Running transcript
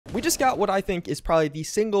We just got what I think is probably the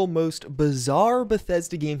single most bizarre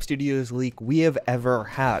Bethesda Game Studios leak we have ever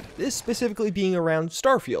had. This specifically being around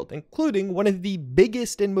Starfield, including one of the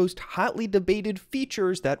biggest and most hotly debated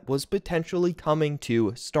features that was potentially coming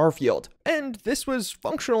to Starfield. And this was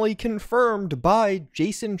functionally confirmed by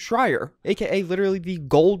Jason Schreier, aka literally the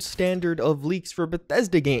gold standard of leaks for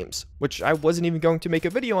Bethesda games, which I wasn't even going to make a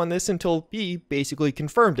video on this until he basically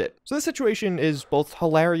confirmed it. So this situation is both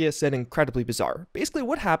hilarious and incredibly bizarre. Basically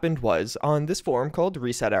what happened was, on this forum called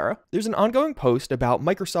Reset Era, there's an ongoing post about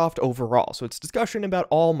Microsoft overall, so it's discussion about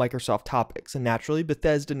all Microsoft topics, and naturally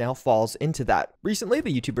Bethesda now falls into that. Recently,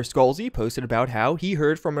 the YouTuber Skullsy posted about how he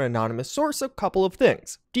heard from an anonymous source a couple of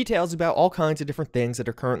things. Details about all kinds of different things that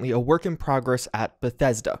are currently a work in progress at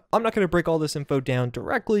Bethesda. I'm not going to break all this info down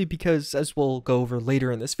directly because, as we'll go over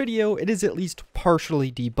later in this video, it is at least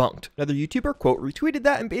partially debunked. Another YouTuber quote retweeted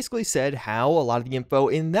that and basically said how a lot of the info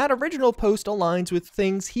in that original post aligns with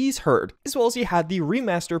things he's heard, as well as he had the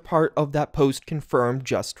remaster part of that post confirmed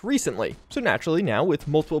just recently. So naturally now, with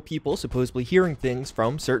multiple people supposedly hearing things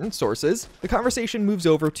from certain sources, the conversation moves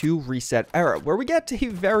over to Reset Era, where we get to a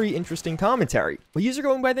very interesting commentary. A user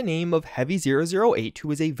going by the name of Heavy008,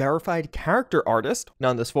 who is a verified character artist. Now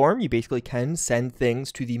on this forum, you basically can send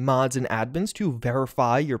things to the mods and admins to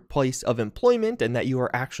verify your place of employment and that you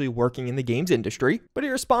are actually working in the games industry. But he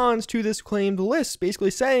responds to this claimed list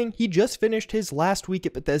basically saying he just finished his last week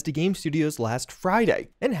at Bethesda Game Studios last Friday,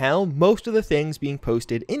 and how most of the things being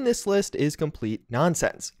posted in this list is complete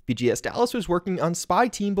nonsense. BGS Dallas was working on Spy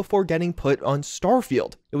Team before getting put on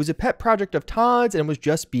Starfield. It was a pet project of Todd's and was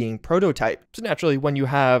just being prototyped. So naturally, when you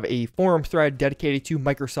have a forum thread dedicated to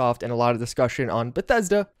Microsoft and a lot of discussion on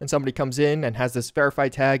Bethesda, and somebody comes in and has this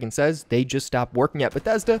verified tag and says they just stopped working at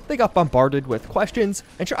Bethesda, they got bombarded with questions,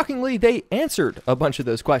 and shockingly, they answered a bunch of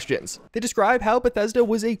those questions. They describe how Bethesda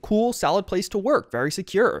was a cool, solid place to work, very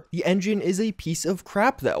secure. The engine is a piece of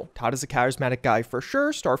crap though. Todd is a charismatic guy for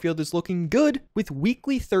sure. Starfield is looking good, with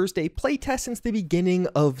weekly Thursday playtests since the beginning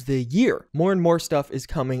of the year. More and more stuff is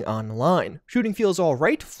coming online. Shooting feels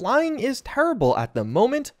alright, flying is terrible at the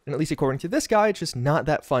moment, and at least according to this guy, it's just not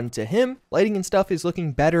that fun to him. Lighting and stuff is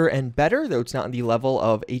looking better and better, though it's not on the level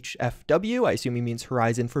of HFW, I assume he means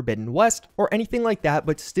Horizon Forbidden West, or anything like that,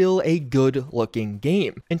 but still a good looking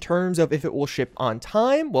game. In terms of if it will ship on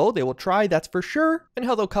time, well, they will try, that's for sure, and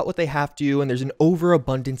how they'll cut what they have to, and there's an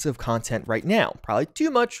overabundance of content right now. Probably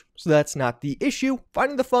too much, so that's not the issue.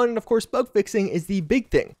 Finding the fun and of course bug fixing is the big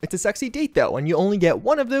thing. It's a sexy date though, and you only get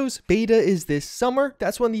one of those. Beta is this summer.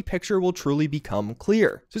 That's when the picture will truly become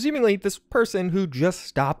clear. So seemingly this person who just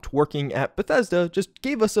stopped working at Bethesda just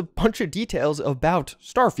gave us a bunch of details about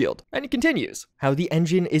Starfield. And he continues how the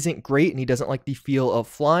engine isn't great and he doesn't like the feel of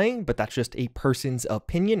flying, but that's just a person's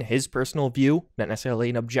opinion, his personal view, not necessarily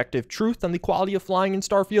an objective truth on the quality of flying in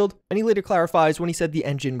Starfield. And he later clarifies when he said the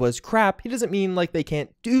engine was crap, he doesn't mean like they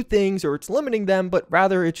can't do things or it's limiting them, but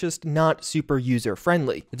rather it's just not super user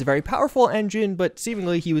friendly. It's a very powerful engine, but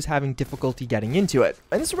seemingly he was having difficulty getting into it.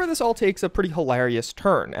 And this is where this all takes a pretty hilarious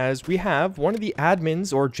turn, as we have one of the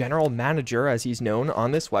admins, or general manager as he's known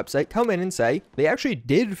on this website, come in and say they actually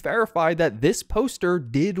did verify that this poster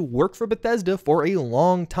did work for Bethesda for a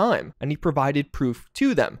long time, and he provided proof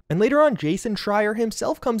to them. And later on, Jason Schreier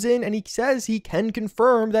himself comes in and he says he can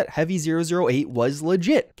confirm that Heavy008 was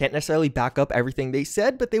legit. Can't necessarily back up everything they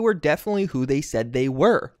said, but they were definitely who they said they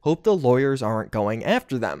were. Hope the lawyers aren't going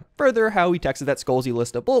after them. Further, how he texted that Skullsy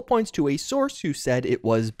list of bullet points to a source who said it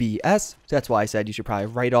was BS. So that's why I said you should probably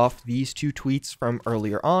write off these two tweets from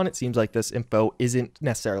earlier on. It seems like this info isn't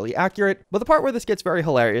necessarily accurate. But the part where this gets very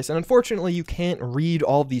hilarious, and unfortunately you can't read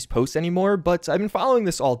all of these posts anymore, but I've been following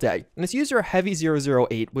this all day. And this user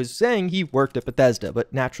Heavy008 was saying he worked at Bethesda,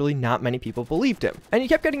 but naturally not many people believed him. And he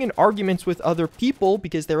kept getting in arguments with other people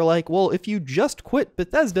because they were like, well, if you just quit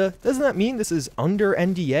Bethesda, doesn't that mean this is under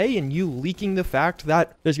NDA and you leaking the fact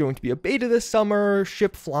that there's going to be a beta this summer,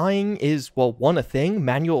 ship flying is, well, one, a thing,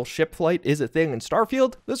 manual ship flight is a thing in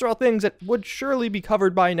Starfield? Those are all things that would surely be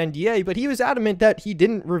covered by an NDA, but he was adamant that he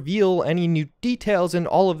didn't reveal any new details and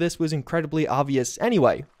all of this was incredibly obvious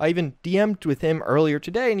anyway. I even DM'd with him earlier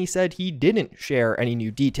today and he said he didn't share any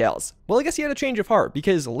new details. Well, I guess he had a change of heart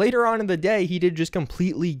because later on in the day, he did just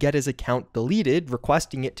completely get his account deleted,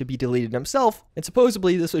 requesting it to be deleted himself, and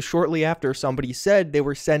supposedly this was shortly after somebody said they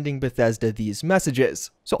were sending Bethesda these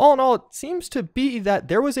messages. So all in all, it seems to be that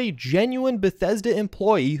there was a genuine Bethesda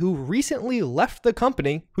employee who recently left the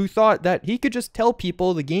company who thought that he could just tell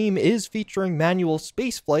people the game is featuring manual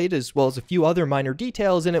spaceflight as well as a few other minor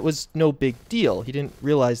details and it was no big deal. He didn't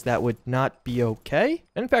realize that would not be okay.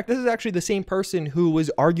 And in fact, this is actually the same person who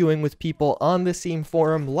was arguing with people on the same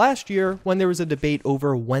forum last year when there was a debate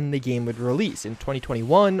over when the game would release, in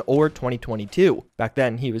 2021 or 2022. Back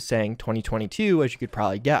then, he was saying 2022, as you could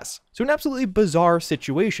probably guess. So an absolutely bizarre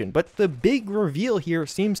situation, but the big reveal here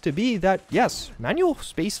seems to be that, yes, manual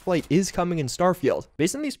spaceflight is coming in Starfield.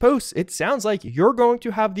 Based on these posts, it sounds like you're going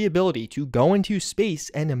to have the ability to go into space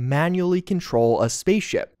and manually control a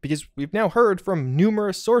spaceship, because we've now heard from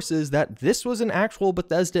numerous sources that this was an actual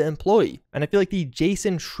Bethesda employee, and I feel like the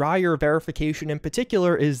Jason Schreier verification in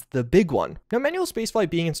particular is the big one. Now, manual spaceflight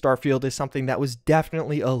being in Starfield is something that was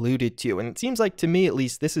definitely alluded to, and it seems like, to me at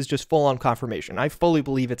least, this is just full-on confirmation. I fully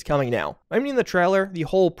believe it's coming now. I mean, in the trailer, the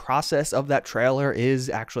whole process of that trailer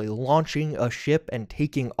is actually launching a ship and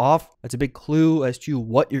taking off. That's a big clue as to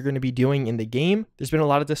what you're going to be doing in the game. There's been a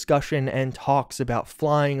lot of discussion and talks about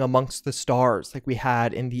flying amongst the stars like we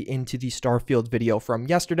had in the Into the Starfield video from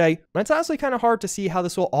yesterday. And it's honestly kind of hard to see how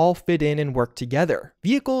this will all fit in and work together.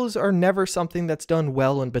 Vehicles are never something that's done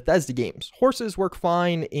well in Bethesda games. Horses work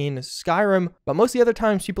fine in Skyrim, but most of the other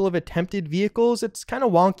times people have attempted vehicles, it's kind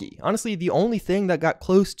of wonky. Honestly, the only thing that got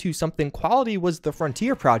close to something quality was the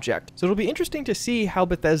Frontier project. So it'll be interesting to see how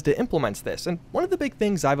Bethesda implements this. And one of the big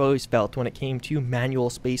things I've always felt when it came to manual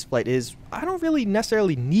spaceflight is I don't really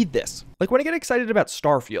necessarily need this. Like when I get excited about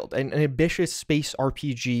Starfield, an ambitious space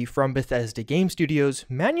RPG from Bethesda Game Studios,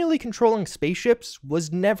 manually controlling spaceships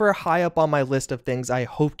was never high up on my list of things I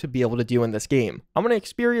hope to be able to do in this game. I want to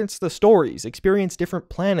experience the stories, experience different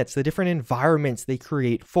planets, the different environments they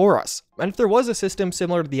create for us. And if there was a system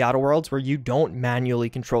similar to the Outer Worlds where you don't manually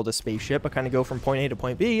control the spaceship but kind of go from point A to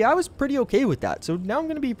point B, I was pretty okay with that. So now I'm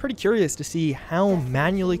going to be pretty curious to see how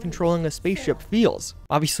manually controlling a spaceship feels.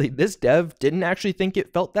 Obviously, this dev didn't actually think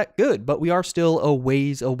it felt that good, but we are still a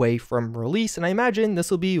ways away from release, and I imagine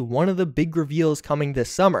this will be one of the big reveals coming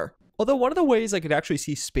this summer. Although one of the ways I could actually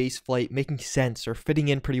see spaceflight making sense or fitting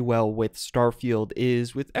in pretty well with Starfield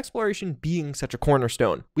is with exploration being such a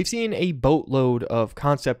cornerstone. We've seen a boatload of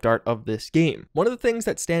concept art of this game. One of the things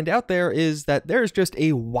that stand out there is that there's just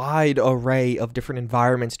a wide array of different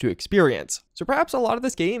environments to experience. So perhaps a lot of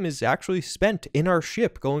this game is actually spent in our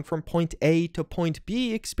ship going from point A to point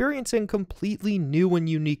B, experiencing completely new and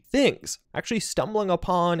unique things. Actually stumbling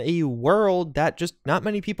upon a world that just not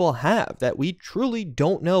many people have, that we truly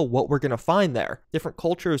don't know what we're going to find there. Different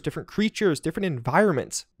cultures, different creatures, different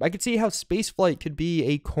environments. I could see how spaceflight could be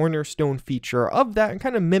a cornerstone feature of that and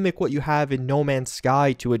kind of mimic what you have in No Man's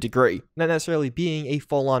Sky to a degree. Not necessarily being a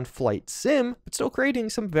full-on flight sim, but still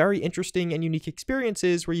creating some very interesting and unique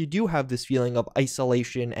experiences where you do have this feeling of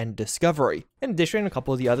isolation and discovery. In addition, a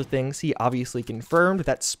couple of the other things, he obviously confirmed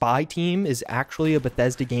that Spy Team is actually a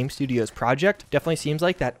Bethesda Game Studios project. Definitely seems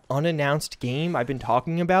like that unannounced game I've been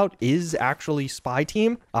talking about is actually Spy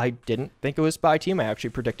Team. I didn't think it was Spy Team. I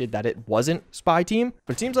actually predicted that it wasn't Spy Team,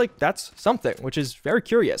 but it seems like that's something, which is very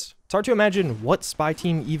curious. It's hard to imagine what Spy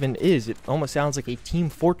Team even is. It almost sounds like a Team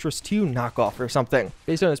Fortress 2 knockoff or something.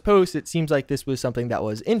 Based on his post, it seems like this was something that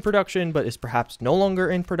was in production, but is perhaps no longer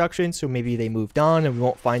in production, so maybe they moved on and we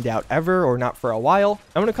won't find out ever, or not for a while.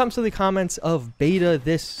 And when it comes to the comments of beta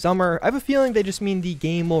this summer, I have a feeling they just mean the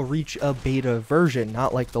game will reach a beta version,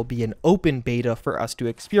 not like there'll be an open beta for us to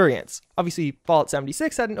experience. Obviously, Fallout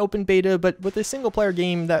 76 had an open beta, but with a single-player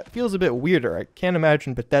game, that feels a bit weirder. I can't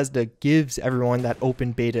imagine Bethesda gives everyone that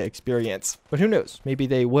open beta experience. But who knows? Maybe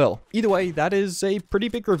they will. Either way, that is a pretty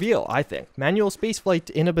big reveal, I think. Manual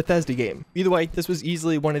spaceflight in a Bethesda game. Either way, this was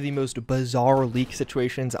easily one of the most bizarre leak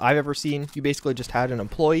situations I've ever seen. You basically just had an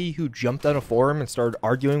employee who jumped on a forum and started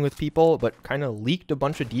arguing with people, but kind of leaked a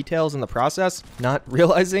bunch of details in the process, not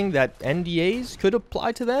realizing that NDAs could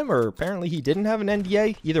apply to them, or apparently he didn't have an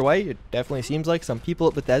NDA. Either way, it definitely seems like some people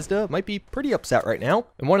at Bethesda might be pretty upset right now.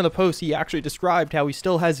 In one of the posts, he actually described how he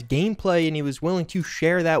still has gameplay and he was willing to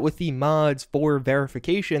share that with the mods for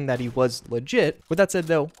verification that he was legit. With that said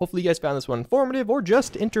though, hopefully you guys found this one informative or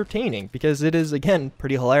just entertaining, because it is, again,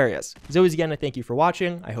 pretty hilarious. As always, again, I thank you for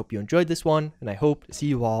watching. I hope you enjoyed this one, and I hope to see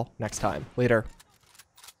you all next time. Later.